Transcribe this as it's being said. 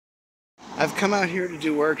I've come out here to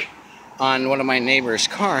do work on one of my neighbor's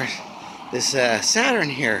cars, this Saturn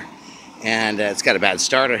here, and it's got a bad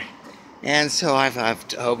starter. And so I've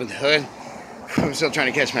opened the hood. I'm still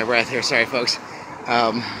trying to catch my breath here, sorry folks.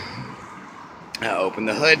 I opened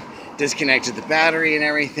the hood, disconnected the battery and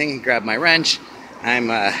everything, grabbed my wrench. I'm,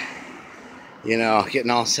 you know, getting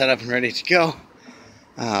all set up and ready to go.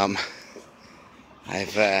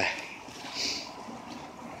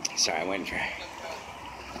 Sorry, I'm waiting for...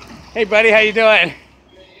 Hey buddy, how you doing?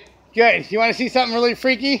 Good. You want to see something really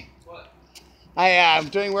freaky? What? I'm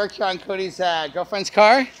doing work here on Cody's girlfriend's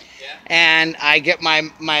car. Yeah. And I get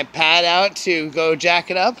my pad out to go jack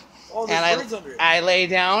it up. Oh, there's birds under it. I lay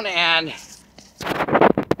down and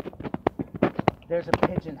there's a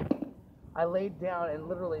pigeon. I laid down and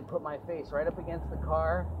literally put my face right up against the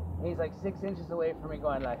car. And he's like 6 inches away from me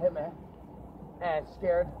going like, hey man. And it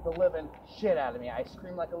scared the living shit out of me. I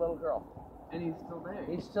screamed like a little girl. And he's still there.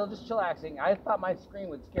 He's still just chillaxing. I thought my scream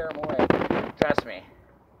would scare him away. Trust me.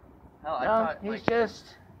 Hell, I No, thought he's like,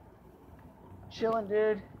 just chilling,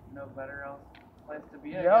 dude. no better else place to be.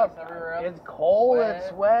 Yep. Everywhere else. It's cold, wet.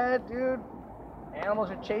 it's wet, dude. Animals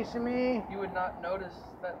are chasing me. You would not notice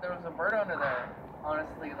that there was a bird under there.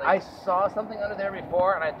 Honestly, like I saw something under there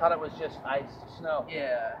before, and I thought it was just ice, snow.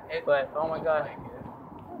 yeah. But oh my god,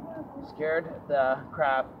 scared the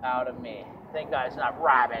crap out of me. Thank God it's not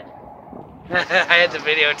rabid. I had to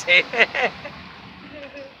videotape.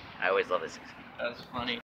 I always love this. That's funny.